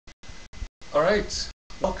Alright,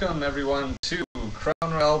 welcome everyone to Crown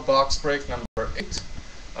Royale box break number 8.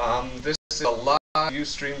 This is a live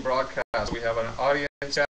Ustream broadcast. We have an audience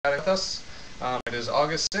chatting with us. It is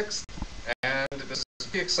August 6th, and this is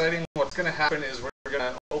pretty exciting. What's going to happen is we're going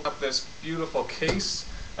to open up this beautiful case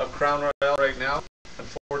of Crown Royale right now.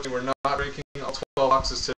 Unfortunately, we're not breaking all 12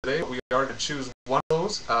 boxes today, but we are going to choose one of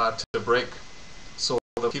those to break. So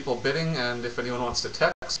the people bidding, and if anyone wants to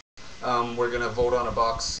text, we're going to vote on a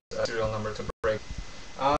box serial number to break.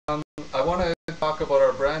 I want to talk about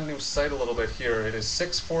our brand new site a little bit here. It is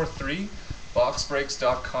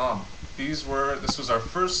teeks643boxbreaks.com. This was our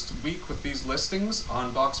first week with these listings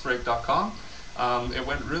on boxbreak.com. It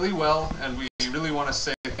went really well, and we really want to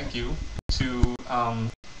say thank you to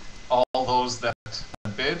all those that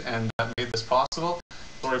bid and that made this possible.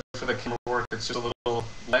 Sorry for the camera work, it's just a little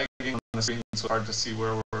lagging on the screen, so hard to see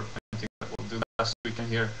where we're pointing, but we'll do the best we can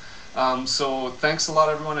here. So thanks a lot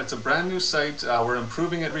everyone. It's a brand new site. We're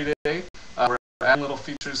improving it every day. We're adding little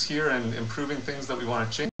features here and improving things that we want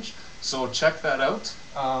to change. So check that out.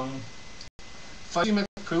 Fudgy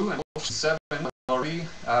McPoo and Oceans7 have already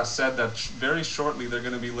said that very shortly they're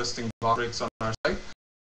going to be listing box breaks on our site.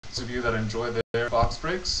 Those of you that enjoy their box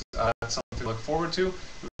breaks, that's something to look forward to.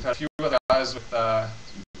 We've had a few other guys with, that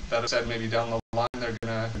have said maybe down the line they're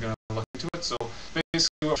gonna look into it. So basically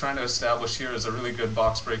what we're trying to establish here is a really good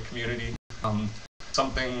box break community,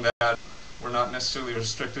 something that we're not necessarily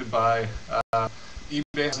restricted by. eBay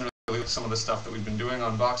hasn't really looked at some of the stuff that we've been doing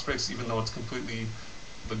on box breaks, even though it's completely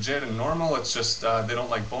legit and normal. It's just they don't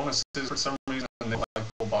like bonuses for some reason, and they like the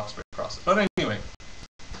whole box break process. But anyway,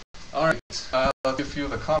 alright, let's do a few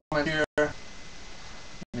of the comments here.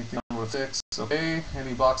 Anything number 6, okay.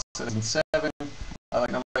 Any box that isn't 7, I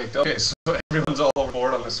like number 8. Okay, so everyone's all over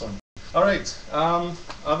board on this one. Alright,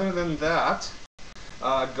 other than that,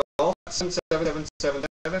 Golf7777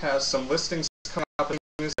 has some listings coming up.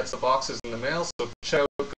 Gets the boxes in the mail, so check out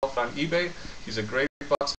Golf on eBay. He's a great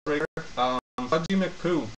box breaker. Fudgy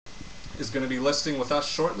McPoo is going to be listing with us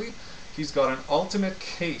shortly. He's got an ultimate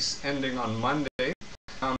case ending on Monday.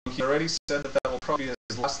 He already said that will probably be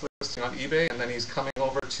his last listing on eBay, and then he's coming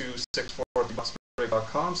over to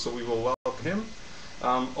 643boxbreak.com, so we will welcome him.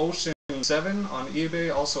 Oceans7 on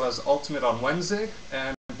eBay also has Ultimate on Wednesday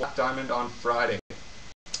and Black Diamond on Friday.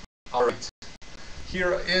 Alright,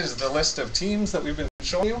 here is the list of teams that we've been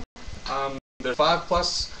showing you. There are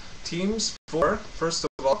 5+ teams for, first of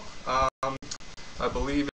all, I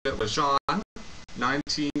believe it was Sean,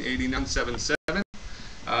 198977.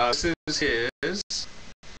 This is his.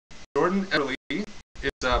 Jordan Everly is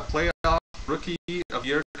a playoff rookie of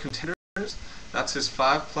year contenders. That's his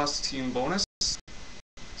 5+ team bonus.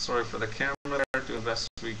 Sorry for the camera there, do the best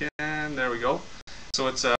we can. There we go. So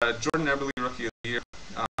it's Jordan Everly rookie of the year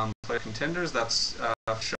player contenders. That's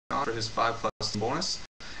Sean for his 5+ team bonus.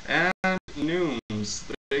 And Nooms,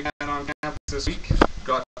 the big man on campus this week,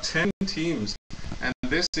 got 10 teams. And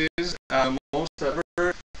this is the most I've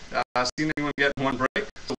ever seen anyone get one break.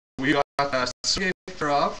 So we got Sergey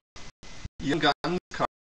Petrov Young Guns card.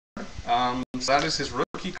 So that is his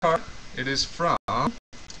rookie card. It is from where's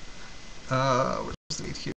the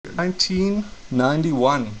date here?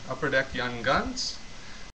 1991 Upper Deck Young Guns.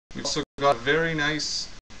 We've also got a very nice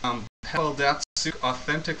Parallel Datsyuk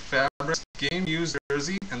Authentic Fabrics game used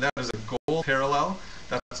jersey, and that is a gold parallel.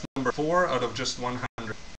 That's number 4 out of just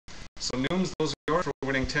 100. So Nooms, those are yours for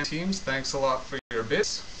winning 10 teams. Thanks a lot for your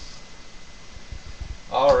bids.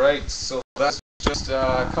 Alright, so that's just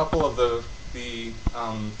a couple of the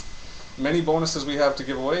many bonuses we have to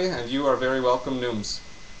give away, and you are very welcome, Nooms.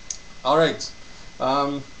 Alright,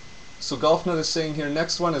 so GolfNut is saying here,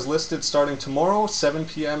 next one is listed starting tomorrow, 7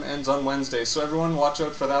 p.m. ends on Wednesday. So everyone watch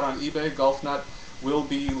out for that on eBay. GolfNut will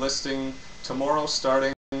be listing tomorrow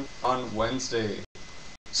starting on Wednesday.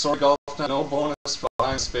 Sorry GolfNut, no bonus for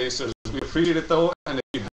buying spacers. We appreciate it though, and if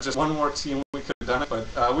you had just one more team we could have done it, but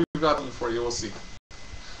we've got them for you, we'll see.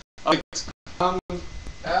 Alright,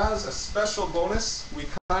 as a special bonus, we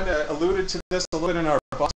kind of alluded to this a little bit in our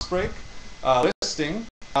box break listing,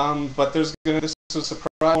 but this is a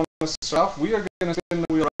surprise bonus stuff. We are going to spin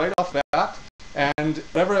the wheel right off the bat, and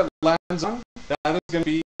whatever it lands on, that is going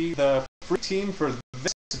to be the free team for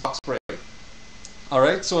this box break.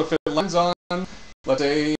 Alright, so if it lands on, let's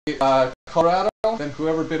say, Colorado, then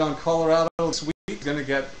whoever bid on Colorado this week is going to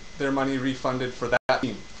get their money refunded for that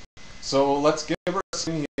team. So let's give her a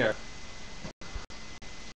spin here.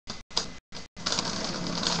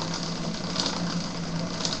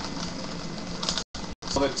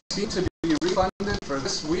 So the team to be refunded for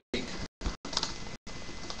this week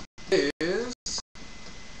is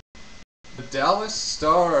the Dallas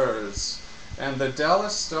Stars. And the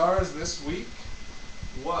Dallas Stars this week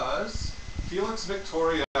was Felix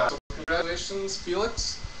Victoria. So congratulations,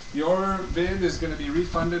 Felix. Your bid is going to be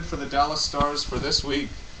refunded for the Dallas Stars for this week.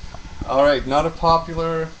 All right, not a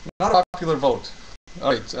popular vote.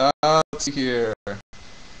 All right, let's see here.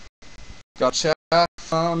 Got chat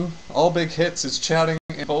from All Big Hits is chatting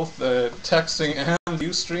in both the texting and the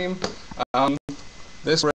Ustream.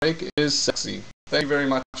 This break is sexy. Thank you very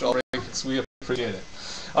much, All Big Hits. We appreciate it.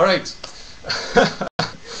 All right.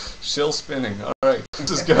 Shill spinning. All right, this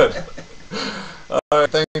is good. All right,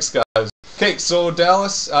 thanks, guys. Okay, so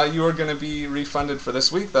Dallas, you are going to be refunded for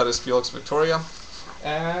this week. That is Felix Victoria.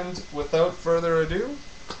 And without further ado,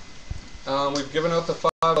 we've given out the 5+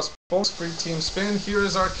 bonus free team spin. Here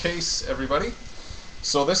is our case, everybody.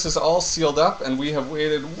 So this is all sealed up, and we have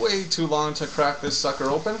waited way too long to crack this sucker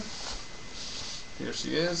open. Here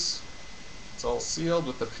she is. It's all sealed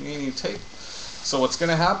with the panini tape. So what's going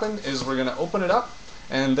to happen is we're going to open it up,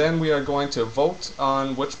 and then we are going to vote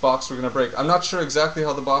on which box we're going to break. I'm not sure exactly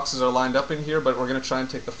how the boxes are lined up in here, but we're going to try and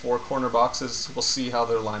take the 4 corner boxes. We'll see how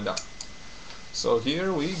they're lined up. So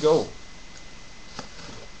here we go.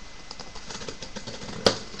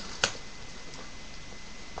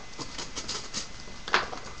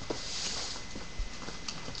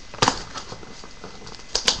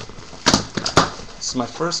 This is my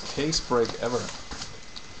first case break ever.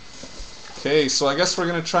 Okay, so I guess we're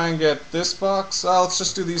going to try and get this box. Let's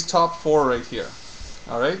just do these top 4 right here.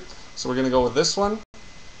 Alright, so we're going to go with this one,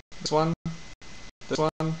 this one, this one,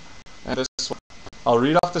 and this one. I'll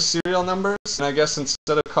read off the serial numbers, and I guess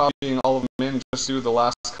instead of copying all of them in, just do the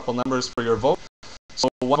last couple numbers for your vote. So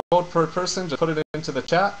 1 vote per person, just put it into the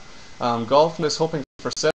chat. Golf is hoping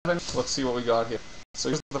for 7. Let's see what we got here. So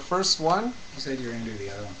here's the first one. You said you were going to do the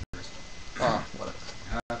other one first. Oh, whatever.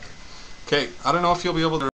 Okay. Okay, I don't know if you'll be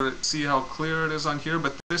able to see how clear it is on here,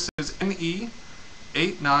 but this is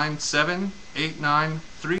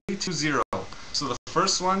NE89789320. So the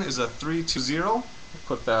first one is a 320.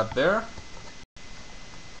 Put that there.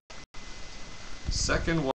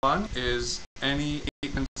 Second one is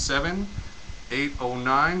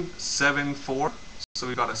NE8978094. So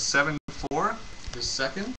we got a 74 is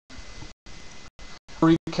second.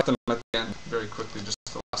 Recap them at the end very quickly, just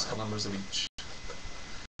the last couple numbers of each.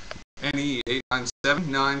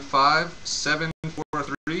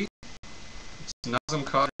 NE89795743. It's Nazem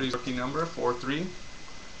Kadri's rookie number, 43.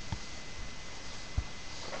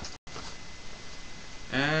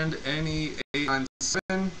 And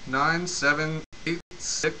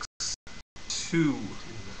NE89797862.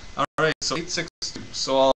 Alright, so 862.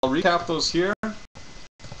 So I'll recap those here.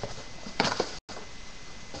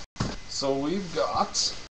 So we've got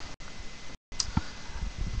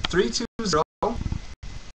 320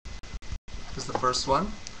 is the first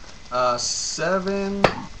one.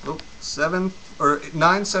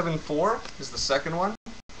 974 is the second one.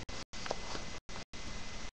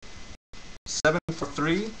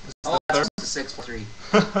 743 is the third. 643.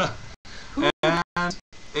 And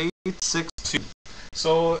 862.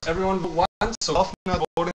 So everyone but one. So Golf not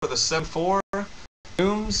voting for the 74.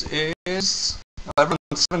 Dooms is everyone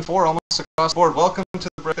 74 almost across the board. Welcome to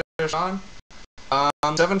the break there, Sean.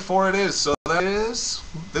 74 it is. So that is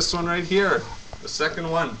this one right here, the second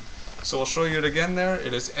one. So we'll show you it again there.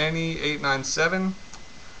 It is NE897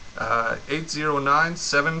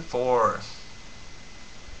 80974.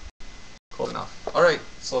 Close enough. Alright,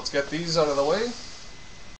 so let's get these out of the way.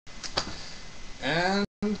 And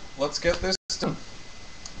let's get this done.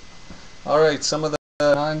 Alright, some of the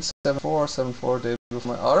 974, 74, David.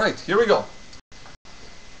 Alright, here we go.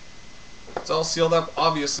 It's all sealed up,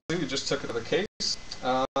 obviously. We just took it to the case.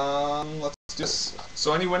 Let's just.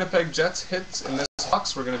 So any Winnipeg Jets hits in this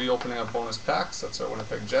box, we're going to be opening up bonus packs. That's our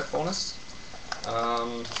Winnipeg Jet bonus.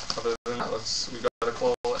 Other than that, we got a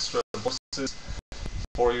couple extra bonuses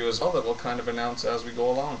for you as well that we'll kind of announce as we go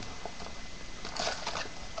along.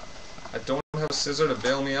 I don't have a scissor to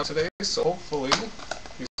bail me out today, so hopefully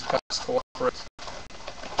these packs cooperate.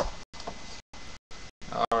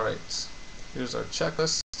 Alright, here's our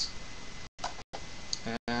checklist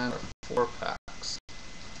and our 4 packs.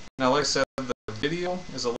 Now, like I said, the video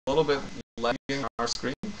is a little bit lagging on our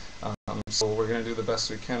screen, so we're going to do the best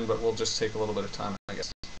we can, but we'll just take a little bit of time, I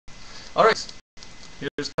guess. Alright,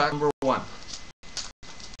 here's pack number 1.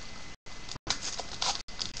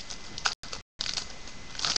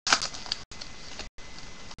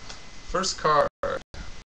 First card,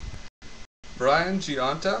 Brian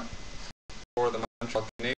Gionta for the Montreal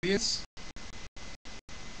Canadiens.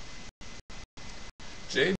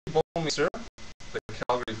 Jade Bowmeister, the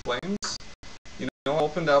Calgary Flames. You know, I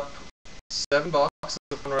opened up 7 boxes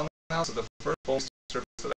of Crown Royale now, so the first Bowmeister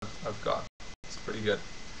that I've got. pretty good.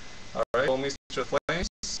 Alright, Mr. Flames.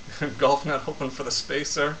 Golf Nut hoping for the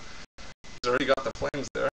spacer. He's already got the flames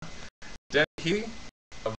there. Danny Healy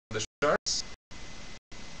of the Sharks.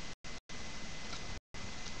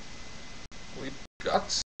 We've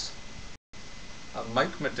got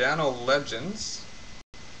Mike Medano Legends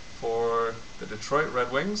for the Detroit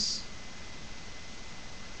Red Wings.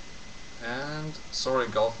 And, sorry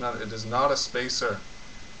Golf Nut, it is not a spacer.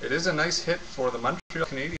 It is a nice hit for the Montreal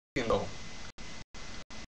Canadiens though.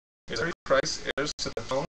 Terry Price airs to the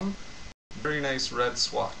phone. Very nice red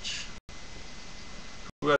swatch.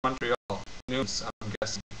 Who had Montreal? News, I'm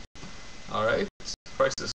guessing. Alright,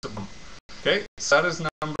 Price is a bump. Okay, so that is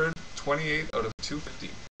numbered 28 out of 250.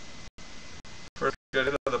 First good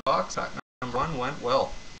hit of the box, pack number 1 went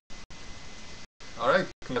well. Alright,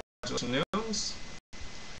 congratulations, News.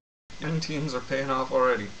 And teams are paying off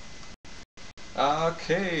already.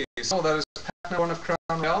 Okay, so that is pack number 1 of Crown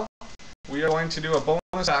Royale. We are going to do a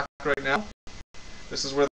bonus pack right now. This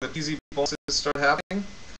is where the easy bonuses start happening.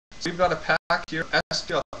 So we've got a pack here,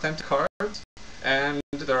 SP Authentic cards, and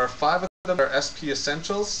there are 5 of them that are SP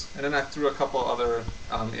Essentials, and then I threw a couple other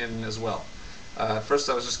in as well. First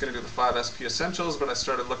I was just going to do the 5 SP Essentials, but I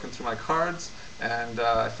started looking through my cards, and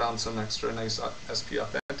I found some extra nice SP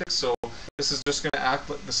Authentics. So this is just going to act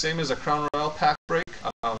the same as a Crown Royale pack break.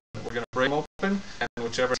 We're going to break them open, and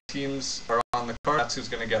whichever teams are on the card, that's who's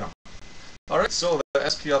going to get them. Alright, so the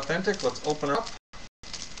SP Authentic, let's open her up.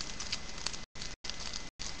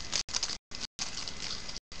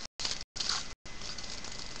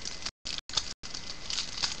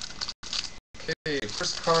 Okay,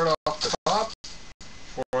 first card off the top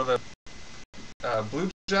for the Blue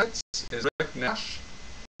Jackets is Rick Nash.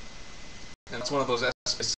 And that's one of those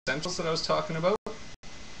SP Essentials that I was talking about.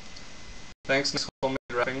 Thanks, nice homemade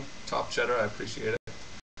wrapping, top cheddar, I appreciate it.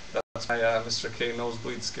 That's my Mr. K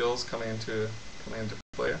nosebleed skills coming into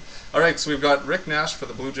play. Alright, so we've got Rick Nash for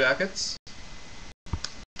the Blue Jackets.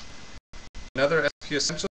 Another SP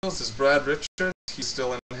Essentials is Brad Richards. He's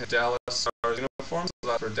still in his Dallas Stars uniform, so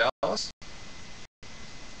that's for Dallas.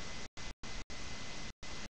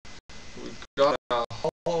 We've got a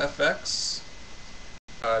Holo FX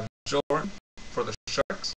Jordan for the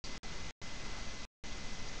Sharks.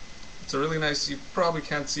 It's a really nice, you probably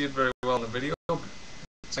can't see it very well in the video, but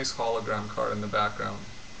it's a nice hologram card in the background.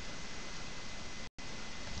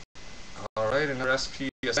 Alright, another SP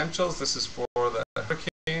Essentials. This is for the Hurricane.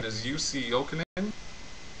 It is UC Jokinen.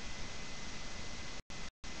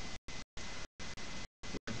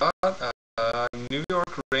 We've got a New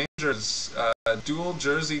York Rangers dual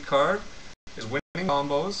jersey card. Is winning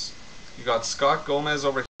combos. You got Scott Gomez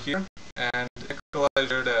over here and Nikolai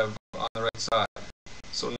Zherdev on the right side.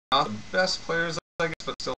 So not the best players, I guess,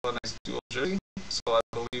 but still a nice dual jersey. So I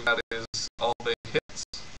believe that is all the hits.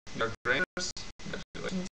 New York Rangers.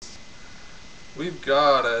 Congratulations. We've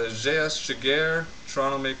got a J.S. Jaguar,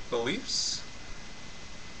 Toronto Maple Leafs.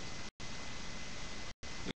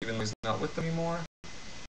 Even though he's not with them anymore.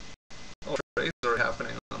 Oh, trades are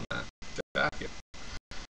happening on that jacket.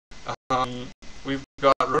 We've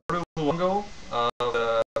got Roberto Luongo of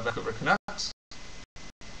the Vancouver Canucks.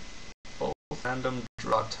 Both random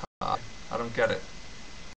draw tie. I don't get it.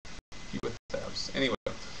 You with tabs. Anyway.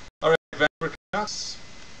 Alright, Vancouver Canucks.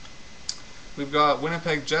 We've got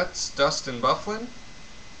Winnipeg Jets, Dustin Byfuglien.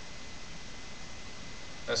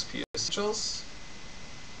 SP Essentials.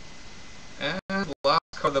 And last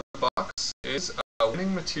card of the box is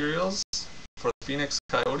winning materials for the Phoenix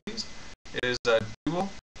Coyotes. It is a dual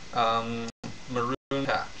maroon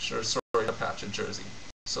patch, or sorry, a patch, a jersey.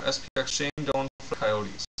 So SPX Shane Doan for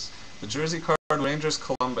Coyotes. The jersey card, Rangers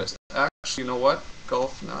Columbus. Actually, you know what?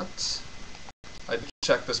 Golf Nut. I did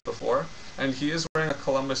check this before, and he is wearing a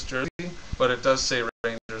Columbus jersey, but it does say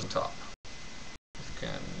Rangers on top. If you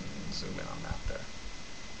can zoom in on that there.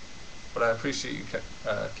 But I appreciate you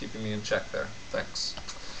keeping me in check there. Thanks.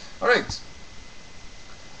 Alright.